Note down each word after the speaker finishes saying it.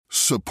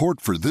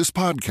Support for this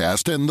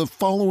podcast and the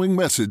following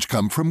message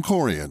come from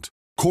Corient.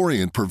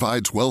 Corient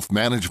provides wealth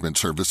management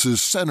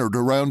services centered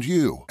around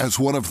you. As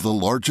one of the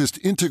largest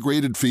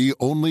integrated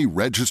fee-only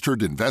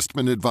registered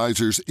investment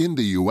advisors in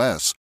the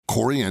U.S.,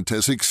 Corient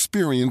has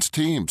experienced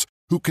teams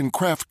who can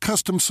craft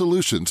custom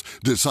solutions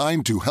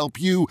designed to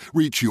help you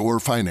reach your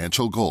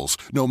financial goals,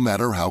 no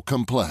matter how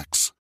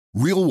complex.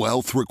 Real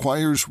wealth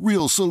requires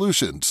real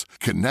solutions.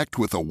 Connect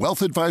with a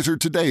wealth advisor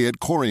today at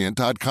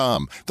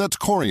Corient.com. That's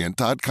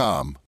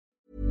Corient.com.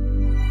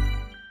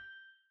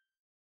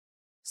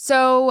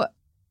 So,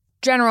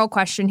 general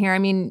question here. I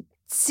mean,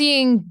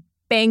 seeing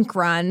bank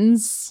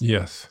runs.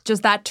 Yes.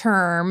 Just that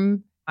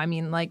term. I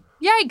mean, like,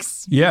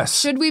 yikes. Yes.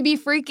 Should we be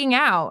freaking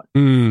out?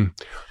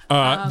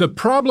 The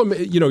problem,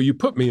 you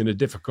put me in a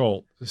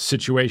difficult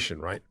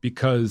situation, right?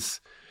 Because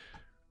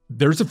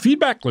there's a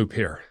feedback loop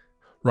here,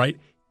 right?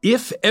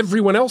 If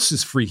everyone else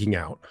is freaking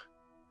out,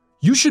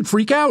 you should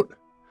freak out.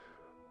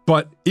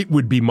 But it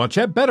would be much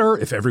better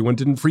if everyone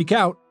didn't freak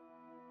out.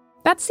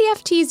 That's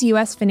CFT's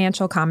U.S.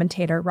 financial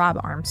commentator, Rob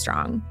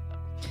Armstrong.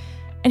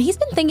 And he's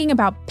been thinking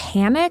about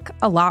panic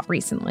a lot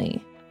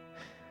recently.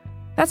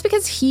 That's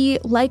because he,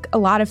 like a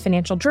lot of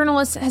financial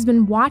journalists, has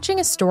been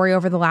watching a story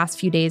over the last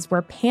few days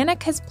where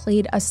panic has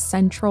played a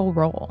central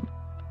role.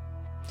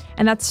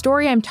 And that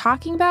story I'm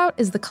talking about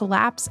is the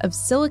collapse of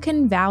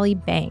Silicon Valley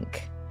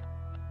Bank.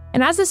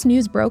 And as this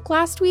news broke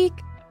last week,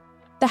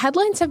 the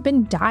headlines have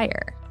been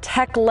dire.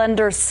 Tech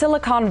lender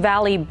Silicon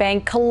Valley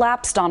Bank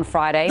collapsed on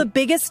Friday. The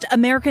biggest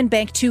American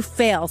bank to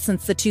fail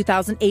since the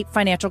 2008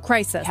 financial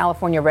crisis.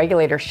 California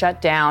regulators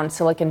shut down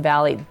Silicon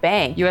Valley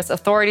Bank. U.S.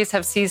 authorities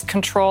have seized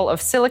control of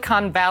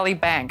Silicon Valley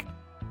Bank.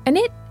 And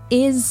it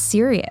is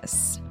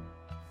serious.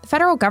 The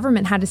federal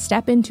government had to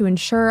step in to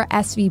ensure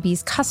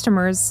SVB's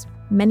customers,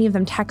 many of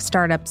them tech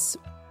startups,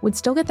 would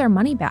still get their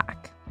money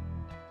back.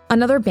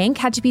 Another bank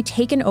had to be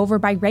taken over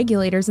by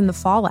regulators in the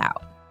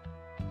fallout.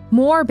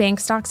 More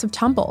bank stocks have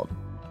tumbled.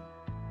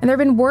 And there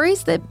have been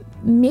worries that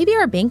maybe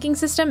our banking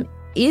system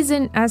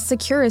isn't as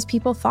secure as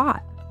people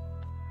thought.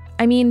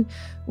 I mean,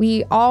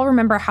 we all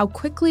remember how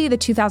quickly the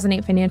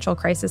 2008 financial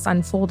crisis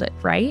unfolded,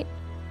 right?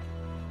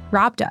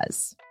 Rob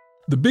does.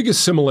 The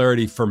biggest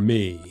similarity for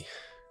me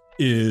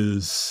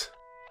is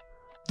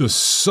the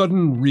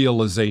sudden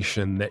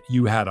realization that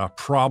you had a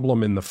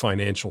problem in the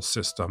financial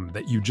system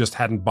that you just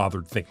hadn't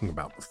bothered thinking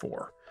about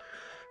before.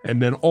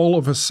 And then all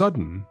of a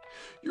sudden,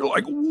 you're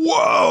like,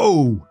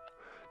 whoa!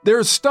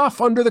 There's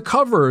stuff under the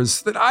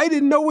covers that I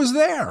didn't know was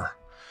there.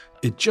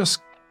 It just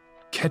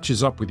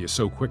catches up with you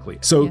so quickly.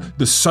 So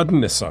The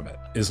suddenness of it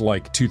is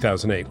like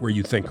 2008, where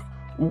you think,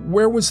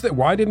 where was that?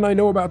 Why didn't I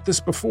know about this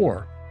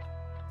before?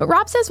 But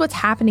Rob says what's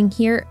happening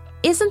here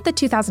isn't the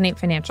 2008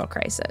 financial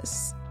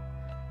crisis.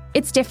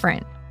 It's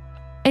different.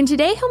 And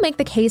today he'll make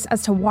the case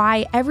as to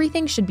why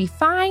everything should be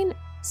fine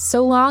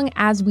so long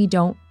as we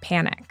don't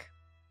panic.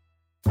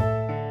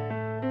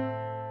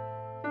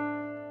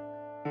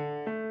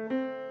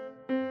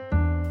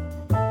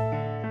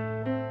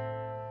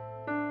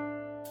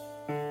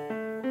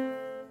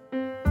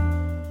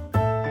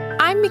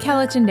 I'm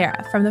Michela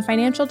Tindera from the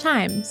Financial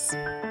Times.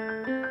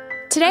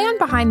 Today on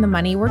Behind the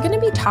Money, we're going to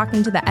be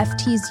talking to the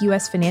FT's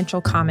U.S. financial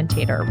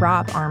commentator,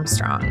 Rob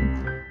Armstrong.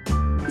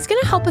 He's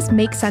going to help us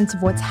make sense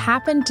of what's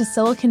happened to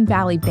Silicon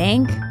Valley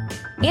Bank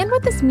and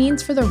what this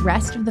means for the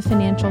rest of the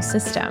financial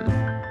system.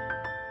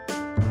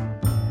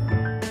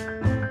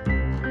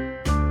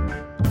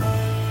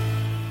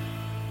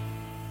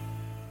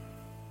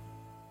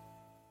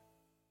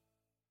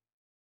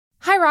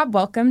 Hi, Rob.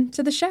 Welcome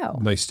to the show.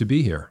 Nice to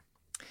be here.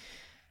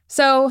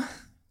 So,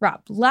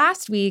 Rob,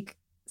 last week,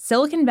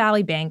 Silicon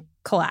Valley Bank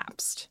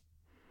collapsed.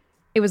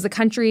 It was the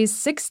country's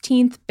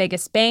 16th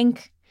biggest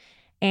bank,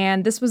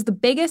 and this was the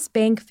biggest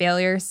bank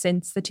failure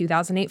since the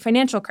 2008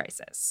 financial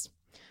crisis.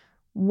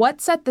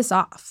 What set this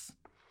off?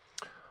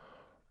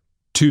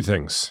 Two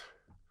things.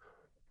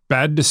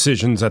 Bad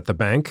decisions at the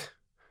bank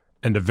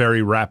and a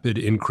very rapid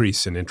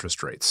increase in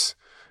interest rates.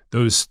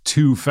 Those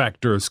two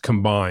factors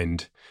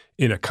combined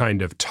in a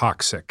kind of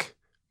toxic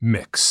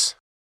mix.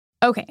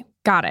 Okay,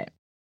 got it.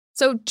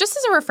 So just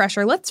as a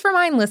refresher, let's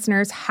remind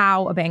listeners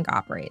how a bank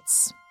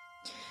operates.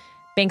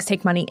 Banks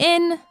take money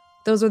in,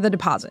 those are the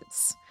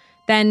deposits.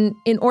 Then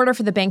in order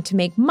for the bank to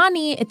make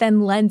money, it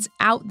then lends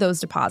out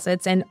those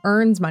deposits and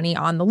earns money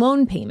on the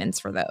loan payments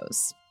for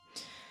those.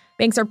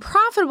 Banks are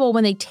profitable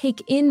when they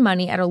take in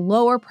money at a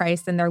lower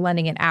price than they're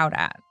lending it out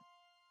at.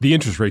 The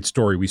interest rate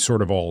story we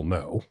sort of all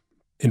know.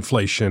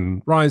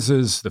 Inflation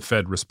rises, the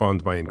Fed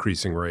responds by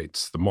increasing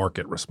rates, the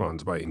market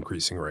responds by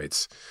increasing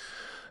rates.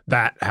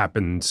 That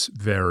happens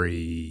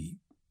very,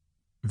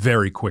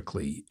 very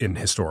quickly in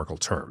historical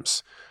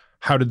terms.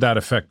 How did that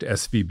affect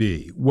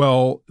SVB?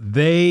 Well,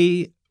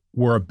 they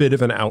were a bit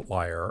of an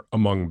outlier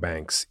among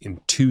banks in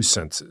two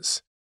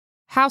senses.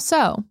 How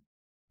so?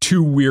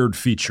 Two weird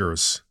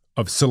features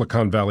of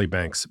Silicon Valley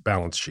Bank's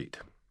balance sheet.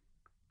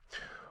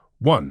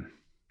 One,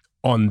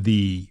 on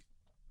the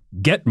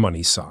get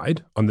money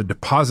side, on the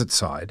deposit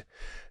side,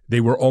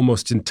 they were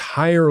almost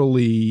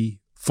entirely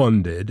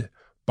funded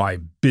by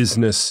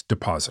business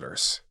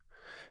depositors.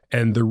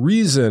 And the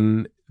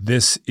reason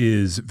this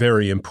is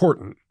very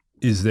important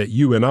is that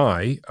you and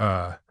I,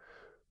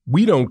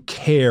 we don't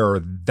care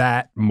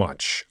that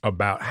much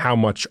about how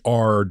much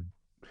our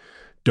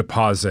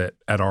deposit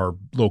at our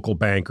local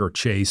bank or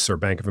Chase or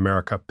Bank of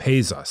America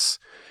pays us.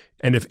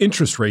 And if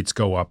interest rates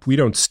go up, we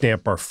don't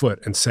stamp our foot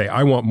and say,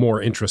 I want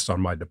more interest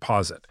on my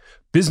deposit.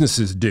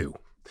 Businesses do.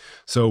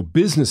 So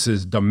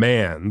businesses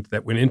demand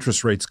that when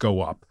interest rates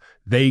go up,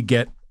 they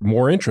get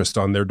more interest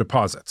on their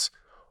deposits.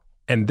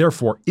 And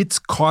therefore, its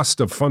cost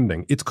of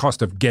funding, its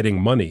cost of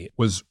getting money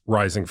was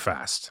rising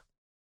fast.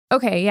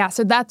 Okay, yeah,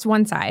 so that's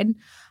one side.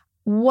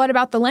 What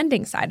about the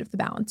lending side of the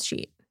balance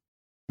sheet?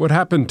 What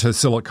happened to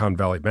Silicon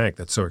Valley Bank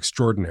that's so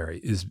extraordinary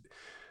is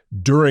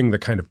during the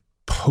kind of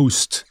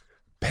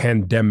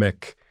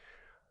post-pandemic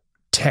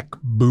tech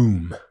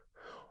boom,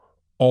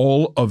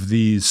 all of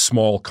these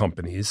small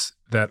companies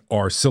that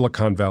are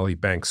Silicon Valley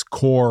Bank's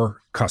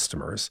core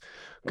customers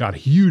got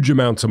huge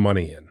amounts of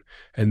money in,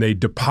 and they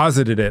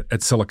deposited it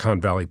at Silicon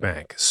Valley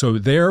Bank. So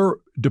their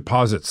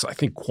deposits, I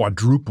think,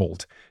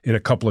 quadrupled in a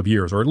couple of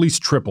years, or at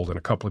least tripled in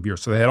a couple of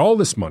years. So they had all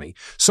this money,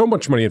 so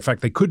much money, in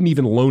fact, they couldn't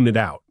even loan it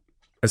out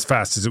as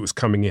fast as it was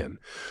coming in.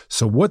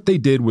 So what they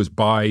did was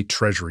buy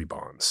treasury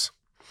bonds.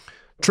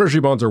 Treasury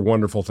bonds are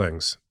wonderful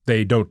things.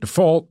 They don't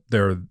default.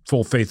 They're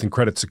full faith and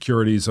credit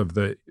securities of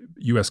the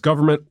U.S.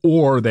 government,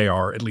 or they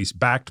are at least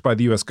backed by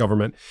the U.S.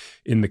 government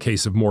in the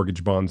case of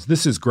mortgage bonds.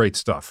 This is great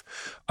stuff.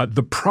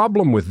 The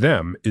problem with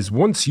them is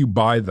once you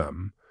buy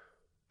them,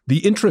 the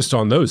interest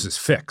on those is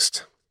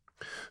fixed.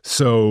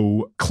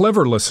 So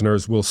clever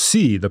listeners will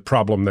see the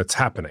problem that's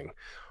happening.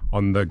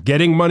 On the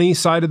getting money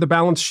side of the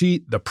balance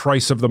sheet, the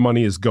price of the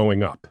money is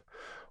going up.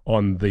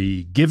 On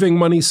the giving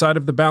money side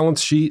of the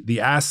balance sheet,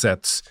 the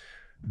assets,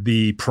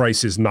 the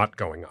price is not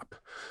going up.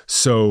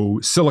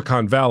 So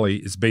Silicon Valley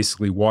is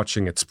basically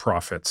watching its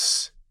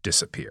profits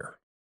disappear.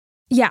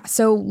 Yeah,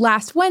 so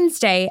last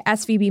Wednesday,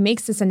 SVB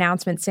makes this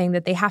announcement saying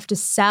that they have to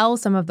sell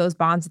some of those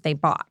bonds that they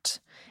bought.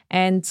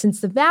 And since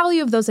the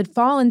value of those had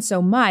fallen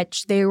so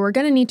much, they were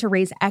going to need to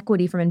raise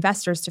equity from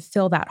investors to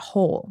fill that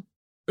hole.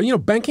 You know,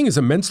 banking is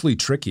immensely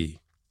tricky.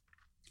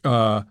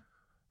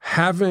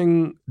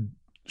 Having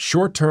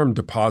short-term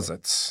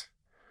deposits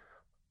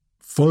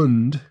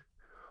fund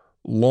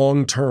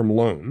long-term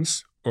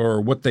loans,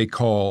 or what they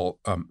call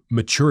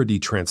maturity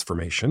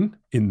transformation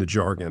in the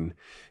jargon,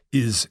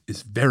 is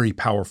very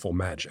powerful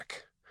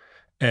magic.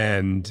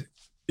 And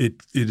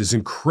it is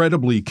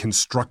incredibly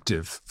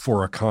constructive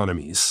for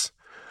economies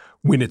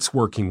when it's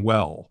working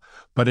well.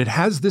 But it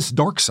has this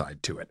dark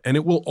side to it, and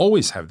it will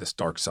always have this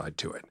dark side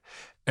to it.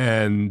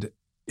 And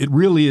it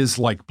really is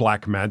like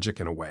black magic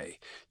in a way.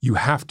 You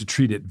have to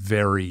treat it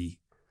very,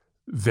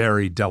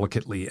 very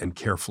delicately and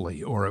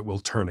carefully, or it will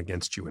turn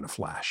against you in a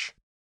flash.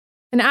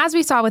 And as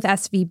we saw with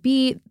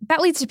SVB,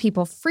 that leads to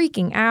people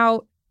freaking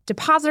out,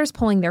 depositors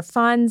pulling their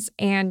funds,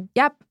 and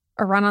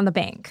a run on the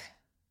bank.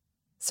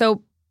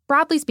 So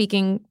broadly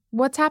speaking,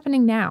 what's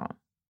happening now?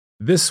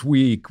 This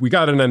week, we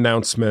got an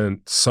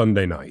announcement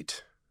Sunday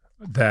night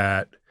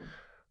that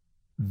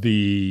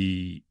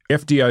the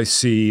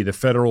FDIC, the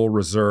Federal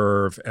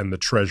Reserve, and the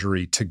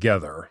Treasury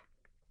together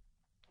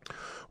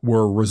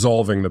were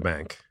resolving the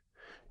bank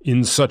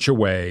in such a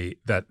way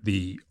that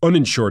the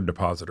uninsured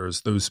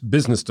depositors, those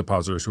business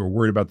depositors who are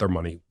worried about their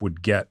money,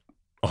 would get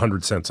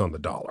 100 cents on the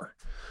dollar.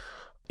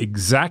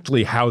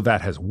 Exactly how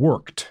that has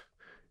worked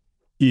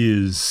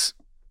is,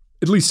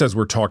 at least as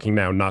we're talking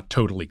now, not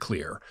totally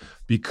clear,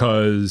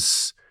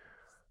 because,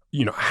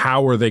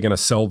 how are they going to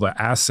sell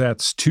the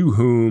assets, to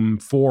whom,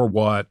 for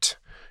what,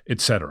 et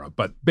cetera.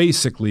 But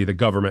basically, the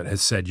government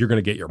has said, you're going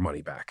to get your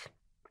money back.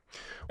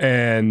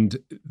 And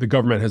the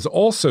government has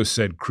also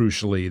said,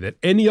 crucially, that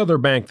any other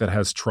bank that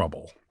has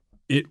trouble,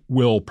 it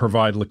will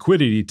provide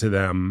liquidity to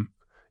them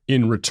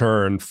in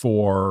return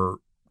for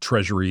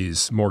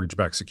treasuries,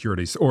 mortgage-backed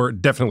securities, or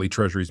definitely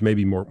treasuries,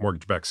 maybe more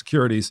mortgage-backed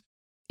securities.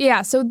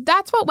 Yeah, so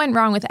that's what went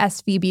wrong with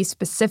SVB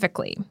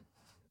specifically.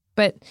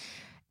 But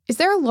is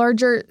there a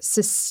larger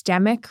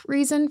systemic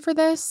reason for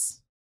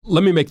this?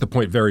 Let me make the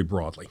point very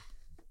broadly.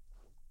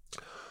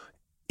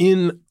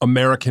 In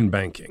American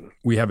banking,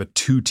 we have a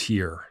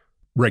two-tier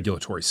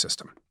regulatory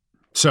system.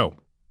 So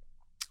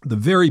the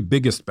very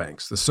biggest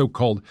banks, the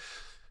so-called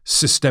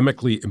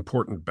systemically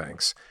important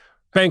banks,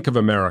 Bank of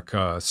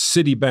America,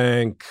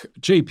 Citibank,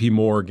 JP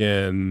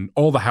Morgan,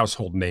 all the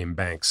household name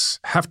banks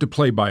have to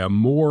play by a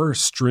more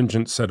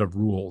stringent set of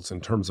rules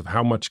in terms of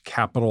how much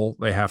capital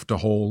they have to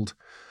hold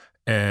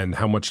and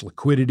how much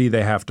liquidity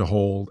they have to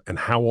hold and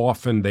how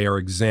often they are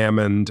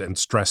examined and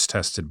stress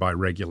tested by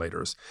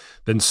regulators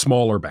than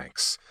smaller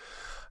banks,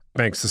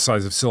 banks the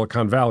size of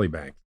Silicon Valley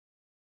Bank.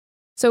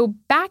 So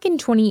back in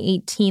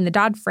 2018, the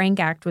Dodd-Frank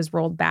Act was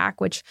rolled back,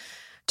 which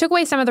took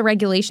away some of the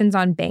regulations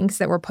on banks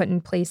that were put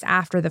in place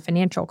after the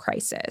financial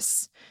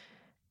crisis.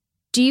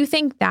 Do you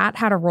think that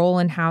had a role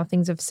in how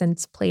things have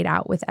since played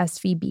out with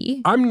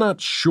SVB? I'm not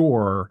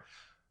sure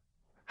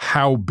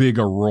how big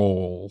a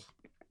role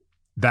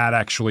that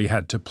actually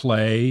had to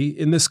play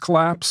in this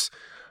collapse.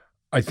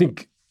 I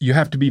think you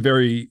have to be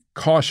very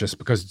cautious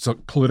because it's a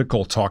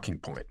political talking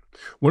point.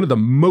 One of the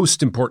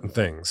most important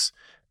things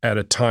at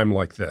a time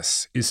like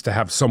this is to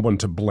have someone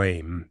to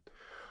blame,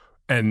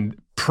 and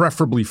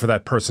preferably for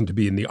that person to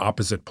be in the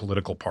opposite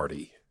political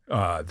party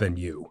than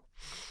you.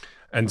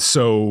 And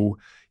so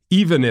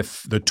even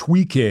if the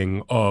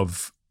tweaking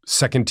of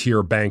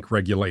second-tier bank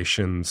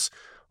regulations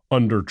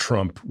under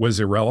Trump was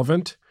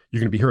irrelevant, you're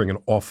going to be hearing an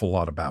awful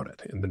lot about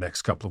it in the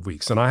next couple of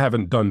weeks. And I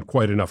haven't done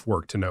quite enough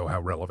work to know how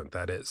relevant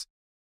that is.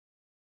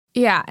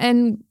 Yeah.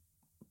 And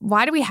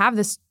why do we have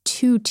this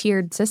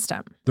two-tiered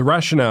system? The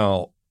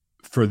rationale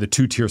for the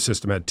two-tier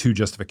system had two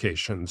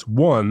justifications.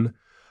 One,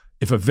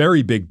 if a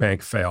very big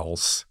bank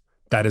fails,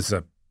 that is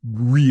a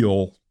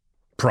real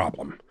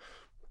problem.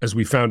 As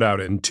we found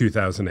out in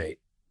 2008,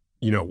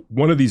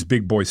 one of these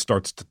big boys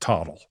starts to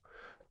toddle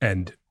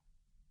and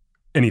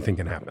anything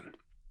can happen.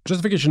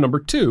 Justification number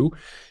two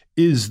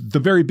is the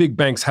very big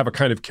banks have a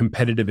kind of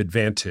competitive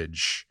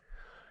advantage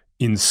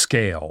in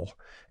scale.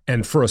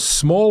 And for a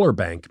smaller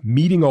bank,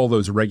 meeting all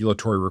those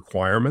regulatory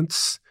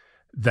requirements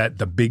that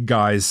the big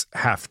guys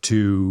have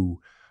to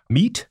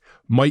meet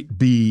might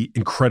be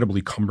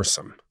incredibly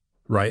cumbersome,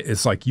 right?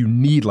 It's like you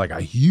need like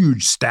a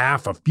huge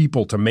staff of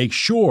people to make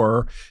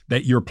sure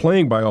that you're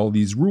playing by all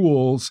these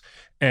rules.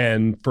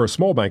 And for a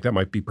small bank, that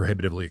might be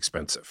prohibitively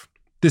expensive.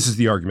 This is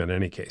the argument in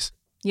any case.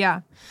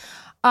 Yeah.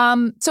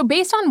 So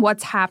based on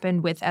what's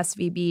happened with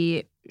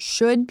SVB,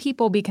 should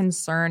people be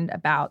concerned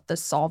about the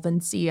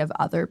solvency of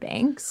other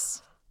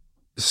banks?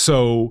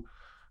 So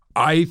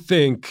I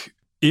think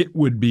it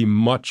would be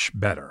much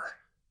better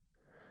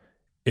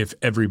if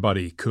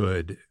everybody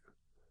could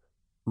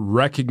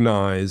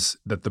recognize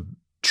that the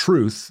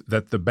truth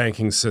that the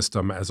banking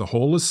system as a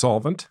whole is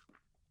solvent,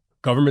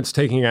 government's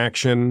taking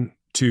action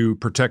to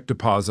protect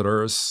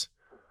depositors,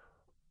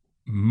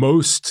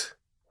 most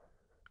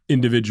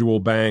individual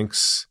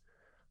banks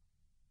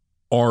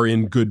are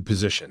in good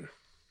position,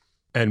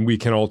 and we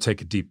can all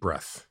take a deep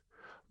breath.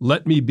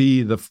 Let me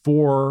be the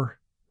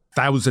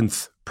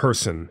 4,000th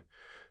person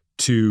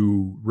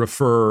to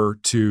refer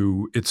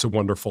to It's a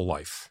Wonderful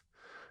Life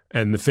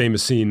and the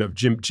famous scene of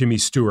Jimmy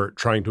Stewart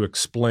trying to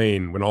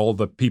explain when all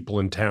the people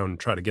in town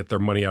try to get their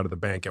money out of the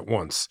bank at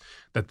once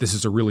that this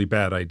is a really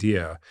bad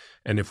idea,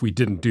 and if we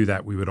didn't do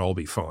that, we would all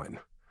be fine.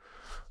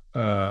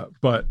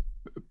 But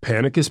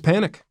panic is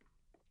panic.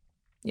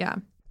 Yeah.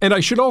 And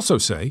I should also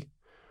say,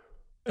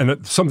 and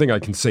it's something I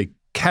can say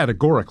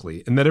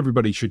categorically and that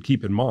everybody should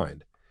keep in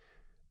mind,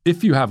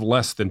 if you have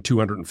less than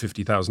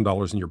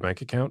 $250,000 in your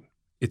bank account,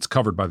 it's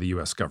covered by the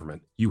U.S.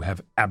 government. You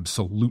have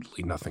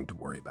absolutely nothing to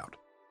worry about.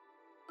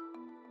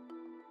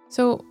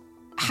 So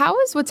how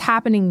is what's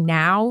happening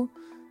now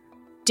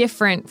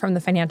different from the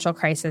financial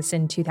crisis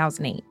in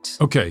 2008?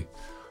 Okay,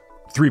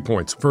 3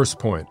 points. First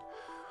point,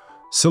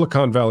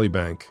 Silicon Valley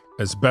Bank,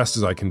 as best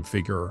as I can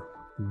figure,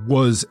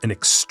 was an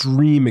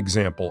extreme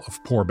example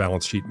of poor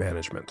balance sheet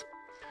management.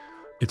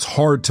 It's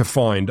hard to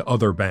find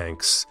other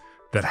banks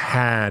that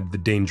had the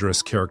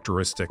dangerous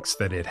characteristics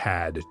that it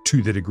had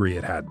to the degree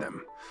it had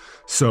them.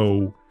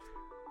 So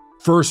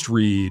first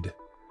read,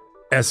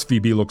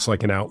 SVB looks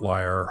like an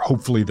outlier.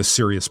 Hopefully the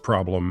serious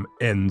problem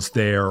ends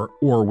there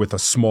or with a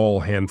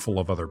small handful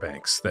of other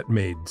banks that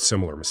made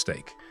similar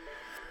mistake.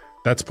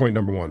 That's point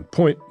number one.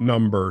 Point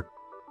number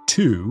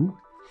two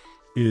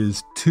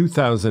is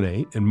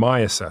 2008, in my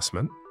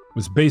assessment,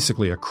 was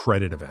basically a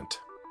credit event,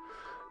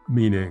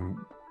 meaning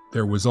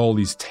there was all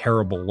these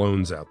terrible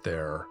loans out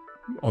there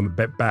on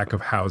the back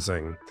of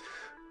housing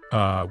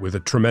with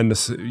a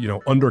tremendous,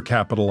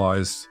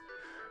 undercapitalized,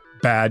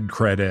 bad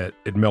credit.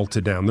 It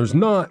melted down. There's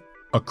not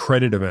a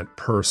credit event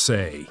per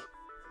se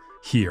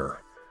here.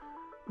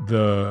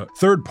 The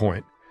third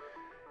point,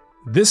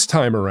 this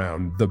time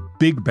around, the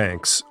big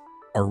banks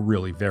are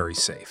really very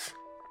safe.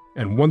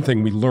 And one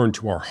thing we learned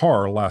to our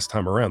horror last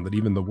time around, that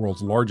even the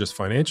world's largest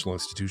financial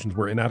institutions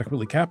were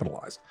inadequately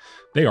capitalized.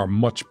 They are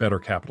much better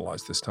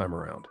capitalized this time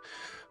around.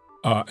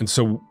 And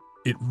so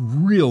it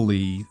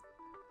really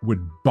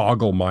would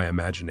boggle my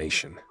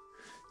imagination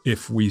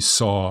if we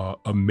saw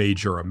a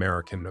major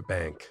American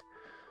bank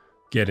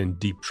get in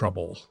deep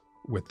trouble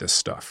with this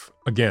stuff.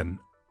 Again,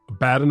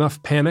 bad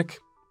enough panic,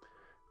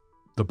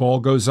 the ball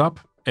goes up,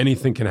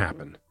 anything can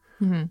happen.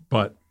 Mm-hmm.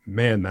 But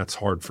man, that's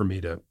hard for me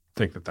to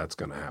think that that's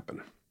going to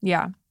happen.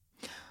 Yeah.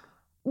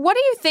 What do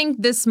you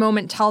think this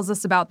moment tells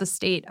us about the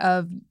state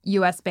of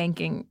U.S.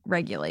 banking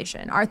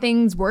regulation? Are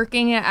things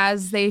working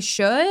as they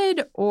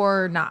should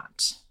or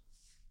not?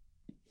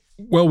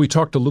 Well, we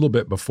talked a little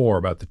bit before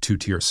about the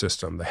two-tier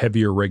system, the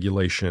heavier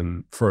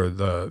regulation for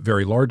the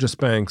very largest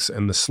banks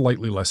and the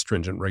slightly less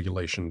stringent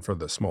regulation for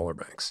the smaller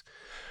banks.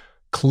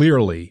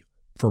 Clearly,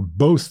 for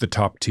both the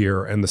top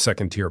tier and the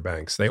second tier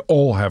banks, they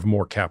all have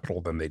more capital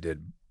than they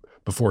did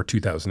before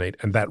 2008,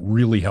 and that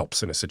really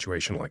helps in a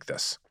situation like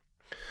this.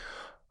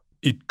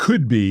 It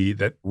could be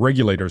that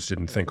regulators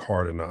didn't think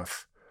hard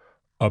enough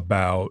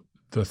about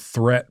the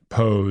threat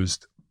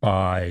posed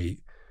by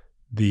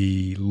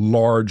the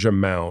large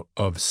amount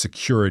of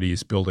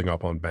securities building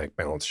up on bank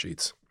balance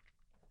sheets.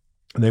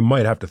 And they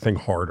might have to think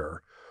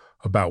harder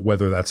about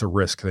whether that's a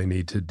risk they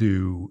need to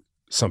do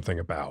something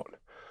about.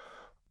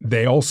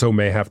 They also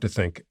may have to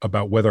think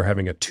about whether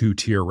having a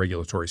two-tier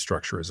regulatory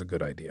structure is a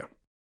good idea.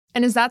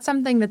 And is that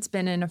something that's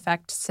been in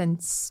effect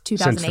since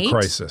 2008? Since the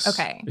crisis.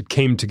 Okay. It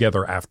came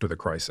together after the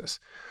crisis.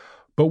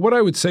 But what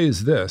I would say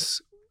is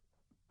this.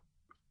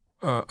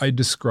 I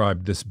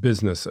described this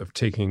business of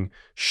taking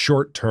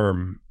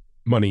short-term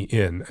money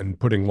in and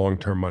putting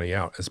long-term money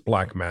out as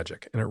black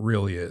magic, and it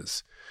really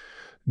is.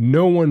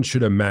 No one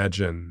should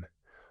imagine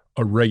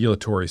a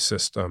regulatory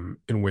system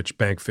in which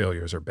bank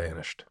failures are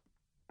banished.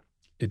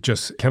 It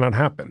just cannot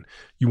happen.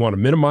 You want to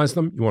minimize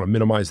them. You want to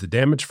minimize the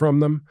damage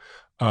from them.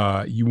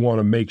 You want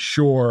to make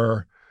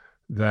sure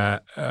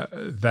that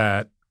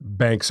that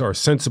banks are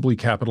sensibly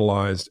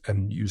capitalized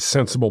and use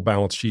sensible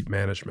balance sheet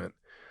management.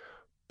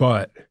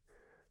 But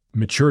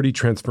maturity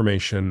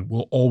transformation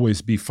will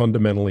always be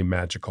fundamentally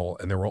magical,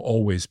 and there will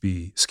always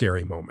be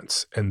scary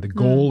moments. And the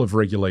goal of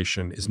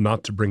regulation is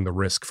not to bring the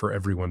risk for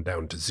everyone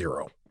down to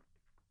zero.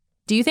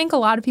 Do you think a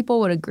lot of people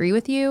would agree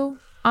with you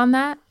on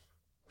that?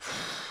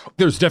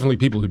 There's definitely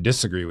people who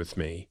disagree with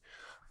me.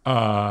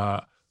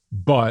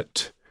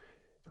 But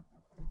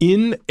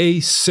in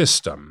a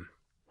system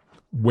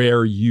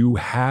where you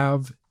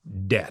have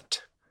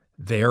debt,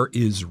 there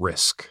is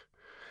risk.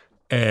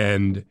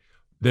 And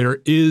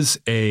there is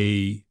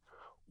a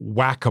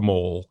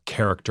whack-a-mole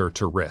character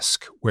to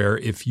risk, where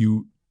if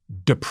you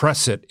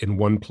depress it in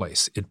one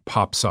place, it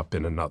pops up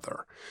in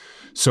another.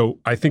 So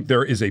I think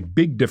there is a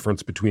big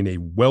difference between a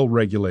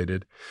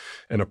well-regulated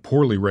and a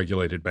poorly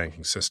regulated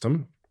banking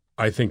system.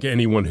 I think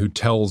anyone who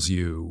tells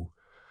you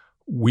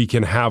we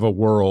can have a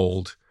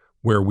world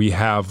where we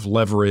have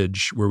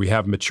leverage, where we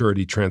have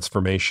maturity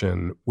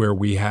transformation, where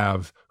we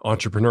have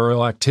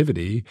entrepreneurial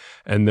activity,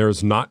 and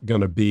there's not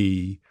going to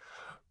be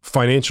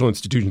financial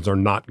institutions are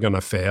not going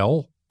to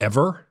fail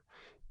ever,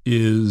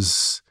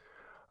 is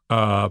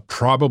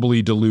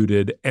probably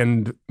diluted,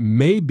 and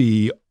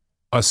maybe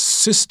a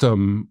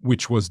system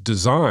which was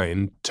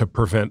designed to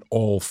prevent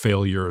all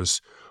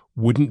failures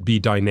wouldn't be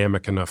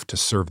dynamic enough to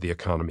serve the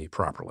economy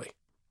properly.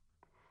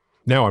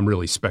 Now I'm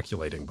really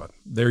speculating, but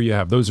there you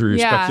have. Those are your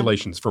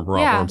speculations from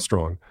Rob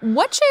Armstrong.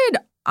 What should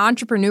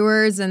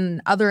entrepreneurs and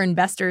other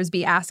investors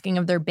be asking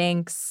of their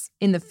banks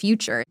in the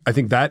future? I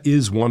think that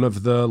is one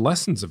of the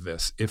lessons of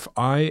this. If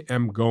I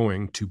am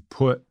going to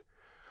put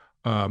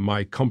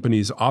my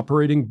company's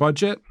operating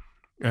budget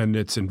and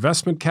its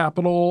investment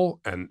capital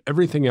and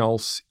everything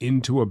else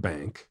into a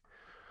bank,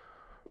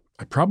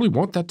 I probably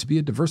want that to be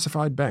a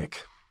diversified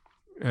bank.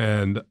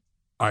 And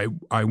I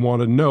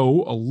want to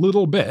know a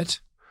little bit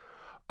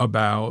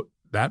about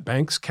that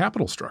bank's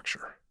capital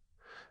structure.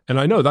 And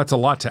I know that's a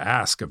lot to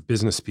ask of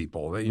business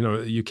people. You know,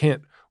 you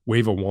can't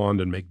wave a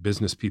wand and make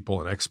business people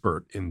an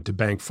expert into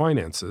bank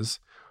finances,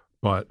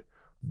 but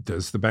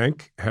does the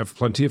bank have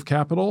plenty of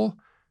capital?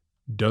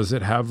 Does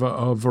it have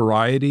a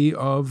variety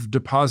of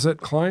deposit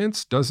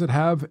clients? Does it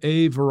have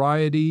a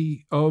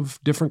variety of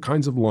different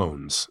kinds of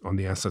loans on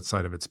the asset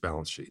side of its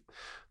balance sheet?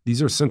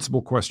 These are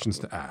sensible questions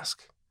to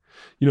ask.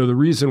 You know, the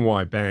reason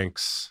why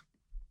banks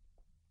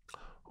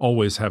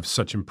always have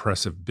such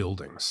impressive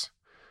buildings,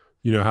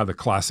 you know how the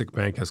classic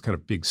bank has kind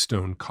of big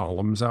stone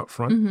columns out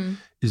front,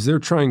 is they're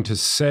trying to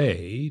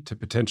say to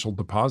potential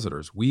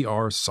depositors, we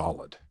are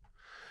solid.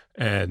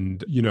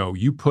 And, you know,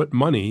 you put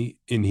money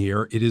in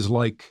here, it is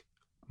like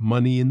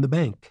money in the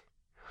bank.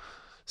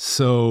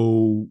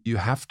 So you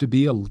have to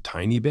be a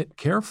tiny bit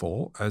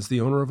careful as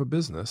the owner of a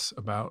business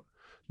about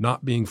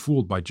not being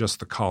fooled by just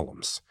the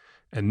columns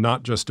and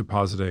not just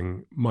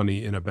depositing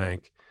money in a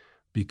bank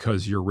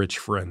because your rich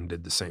friend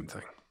did the same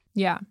thing.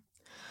 Yeah.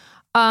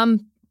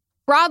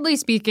 Broadly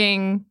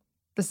speaking,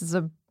 this is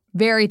a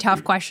very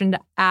tough question to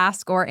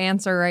ask or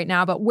answer right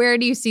now, but where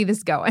do you see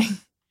this going?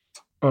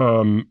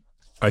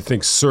 I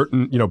think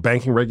certain,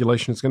 banking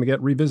regulation is going to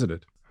get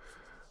revisited.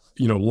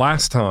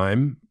 Last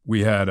time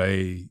we had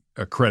a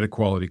credit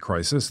quality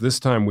crisis. This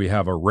time we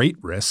have a rate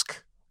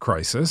risk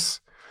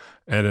crisis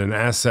and an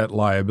asset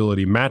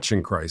liability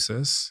matching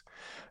crisis.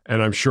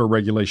 And I'm sure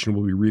regulation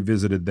will be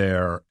revisited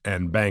there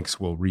and banks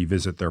will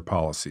revisit their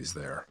policies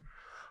there.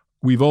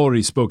 We've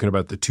already spoken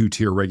about the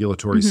two-tier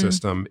regulatory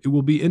system. It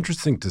will be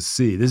interesting to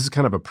see, this is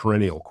kind of a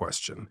perennial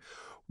question,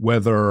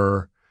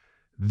 whether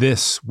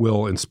this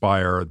will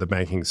inspire the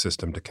banking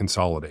system to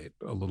consolidate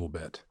a little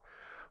bit.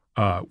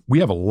 We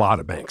have a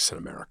lot of banks in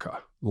America,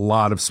 a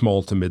lot of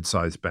small to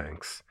mid-sized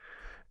banks.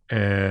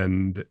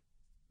 And,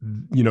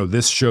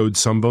 this showed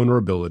some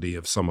vulnerability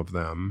of some of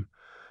them.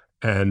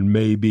 And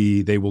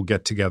maybe they will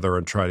get together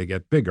and try to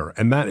get bigger.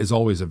 And that is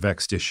always a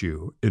vexed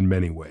issue in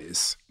many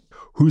ways.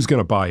 Who's going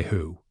to buy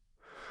who?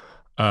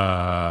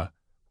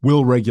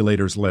 Will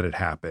regulators let it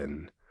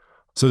happen?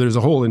 So there's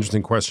a whole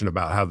interesting question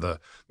about how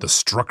the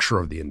structure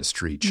of the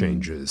industry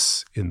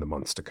changes in the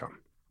months to come.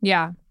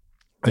 Yeah.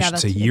 I should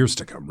say years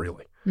to come,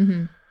 really.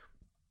 Mm-hmm.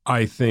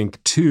 I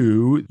think,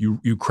 too,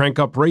 you crank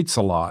up rates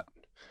a lot.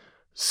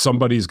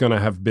 Somebody's going to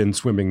have been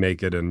swimming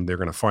naked and they're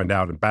going to find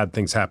out and bad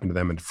things happen to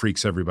them and it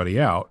freaks everybody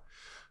out.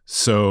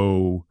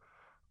 So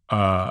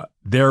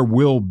there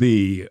will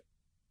be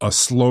a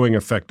slowing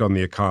effect on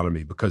the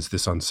economy because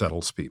this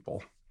unsettles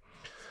people.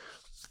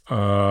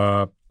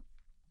 And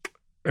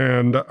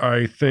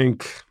I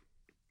think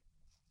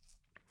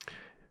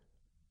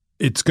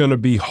it's going to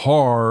be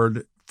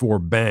hard for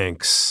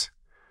banks,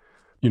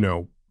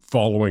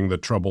 following the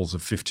troubles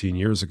of 15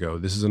 years ago.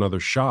 This is another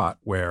shot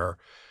where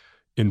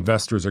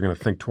investors are going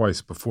to think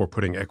twice before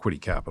putting equity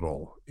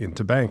capital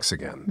into banks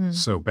again.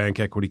 So bank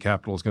equity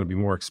capital is going to be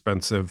more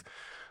expensive.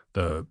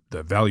 The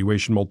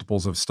valuation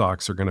multiples of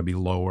stocks are going to be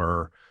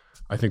lower.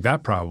 I think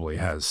that probably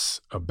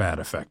has a bad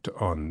effect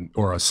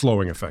or a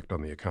slowing effect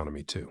on the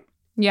economy too.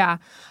 Yeah.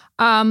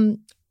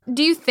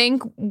 Do you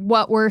think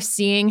what we're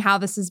seeing, how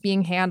this is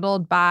being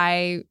handled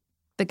by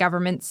the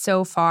government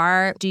so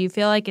far, do you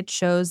feel like it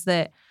shows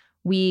that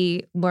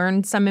we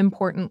learned some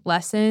important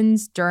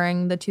lessons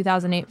during the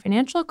 2008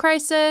 financial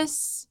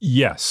crisis?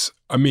 Yes.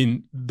 I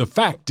mean, the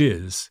fact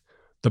is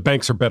the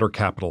banks are better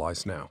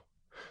capitalized now.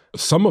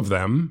 Some of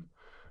them,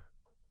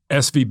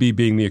 SVB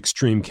being the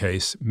extreme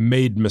case,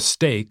 made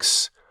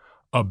mistakes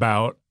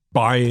about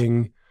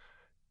buying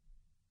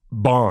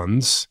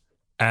bonds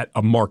at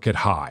a market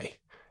high.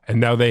 And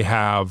now they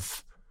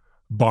have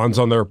bonds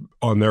on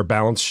their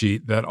balance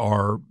sheet that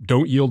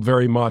don't yield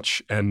very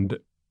much, and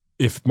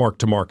if marked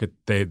to market,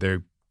 they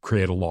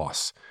create a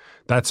loss.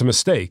 That's a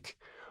mistake.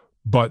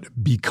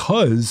 But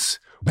because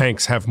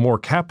banks have more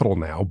capital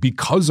now,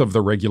 because of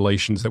the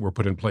regulations that were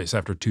put in place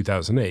after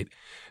 2008,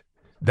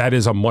 that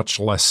is a much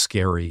less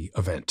scary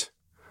event,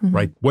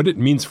 right? What it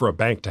means for a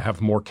bank to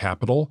have more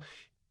capital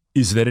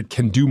is that it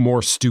can do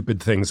more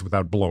stupid things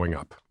without blowing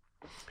up.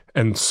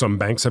 And some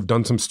banks have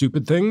done some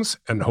stupid things,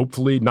 and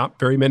hopefully not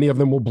very many of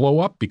them will blow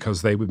up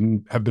because they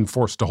have been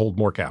forced to hold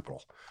more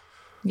capital.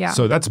 Yeah.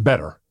 So that's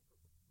better.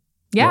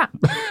 Yeah.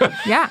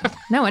 Yeah.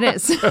 No, it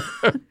is.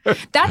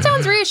 That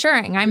sounds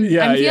reassuring. I'm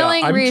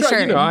feeling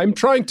reassured. I'm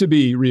trying to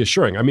be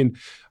reassuring. I mean,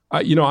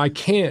 you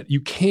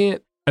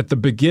can't, at the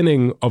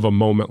beginning of a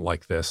moment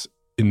like this,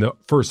 in the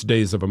first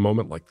days of a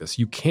moment like this,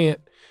 you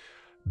can't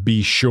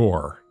be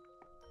sure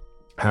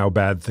how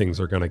bad things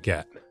are going to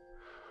get.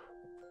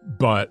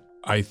 But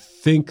I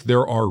think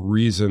there are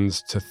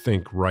reasons to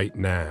think right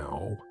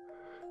now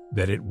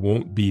that it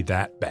won't be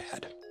that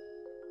bad.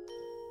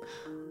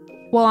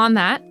 Well, on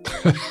that,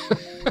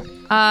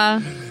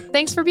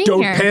 thanks for being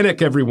here. Don't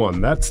panic,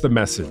 everyone. That's the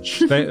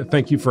message.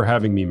 Thank you for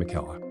having me,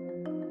 Michaela.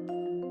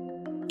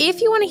 If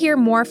you want to hear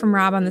more from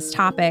Rob on this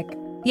topic,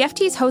 the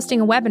FT is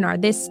hosting a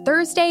webinar this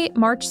Thursday,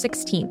 March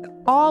 16th,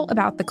 all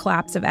about the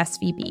collapse of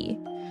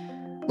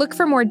SVB. Look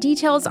for more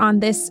details on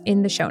this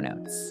in the show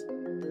notes.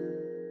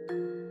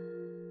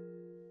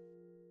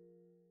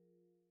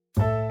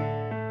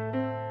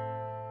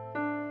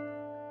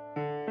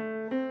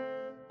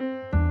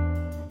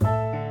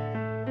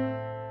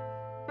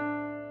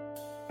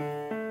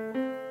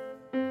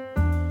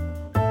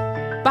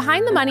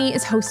 Behind the Money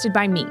is hosted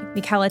by me,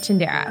 Michaela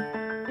Tindera.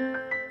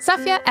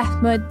 Safia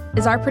Ahmed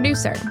is our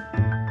producer.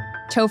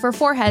 Topher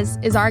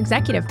Forhez is our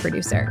executive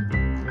producer.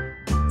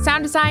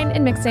 Sound design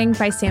and mixing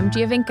by Sam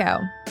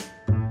Giovinco.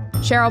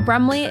 Cheryl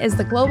Brumley is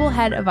the global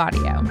head of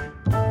audio.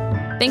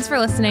 Thanks for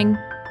listening.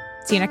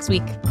 See you next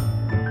week.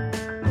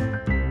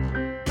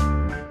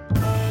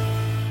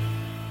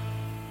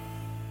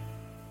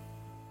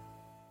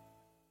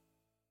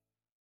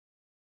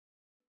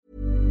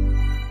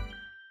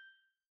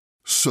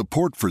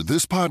 Support for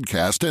this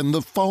podcast and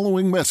the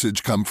following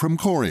message come from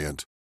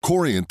Corient.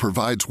 Corient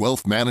provides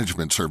wealth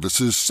management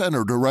services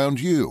centered around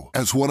you.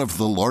 As one of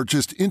the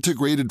largest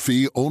integrated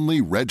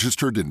fee-only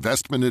registered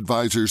investment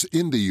advisors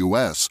in the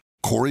U.S.,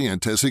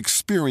 Corient has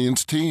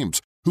experienced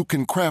teams who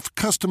can craft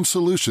custom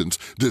solutions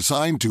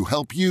designed to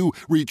help you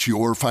reach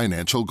your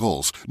financial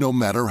goals, no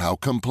matter how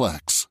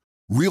complex.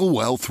 Real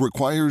wealth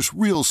requires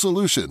real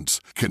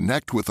solutions.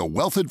 Connect with a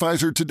wealth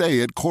advisor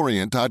today at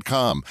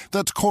Corient.com.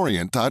 That's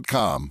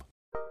Corient.com.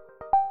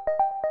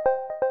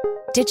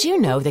 Did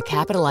you know the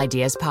Capital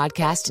Ideas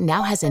podcast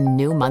now has a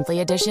new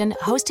monthly edition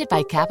hosted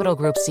by Capital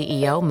Group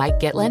CEO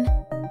Mike Gitlin?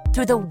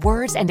 Through the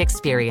words and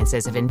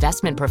experiences of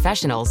investment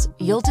professionals,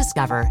 you'll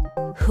discover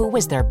who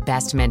was their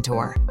best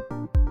mentor,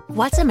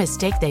 what's a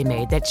mistake they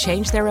made that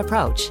changed their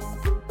approach,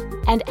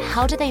 and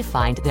how do they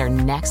find their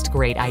next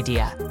great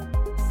idea.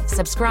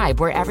 Subscribe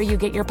wherever you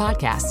get your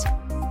podcasts.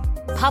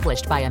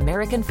 Published by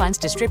American Funds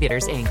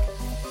Distributors, Inc.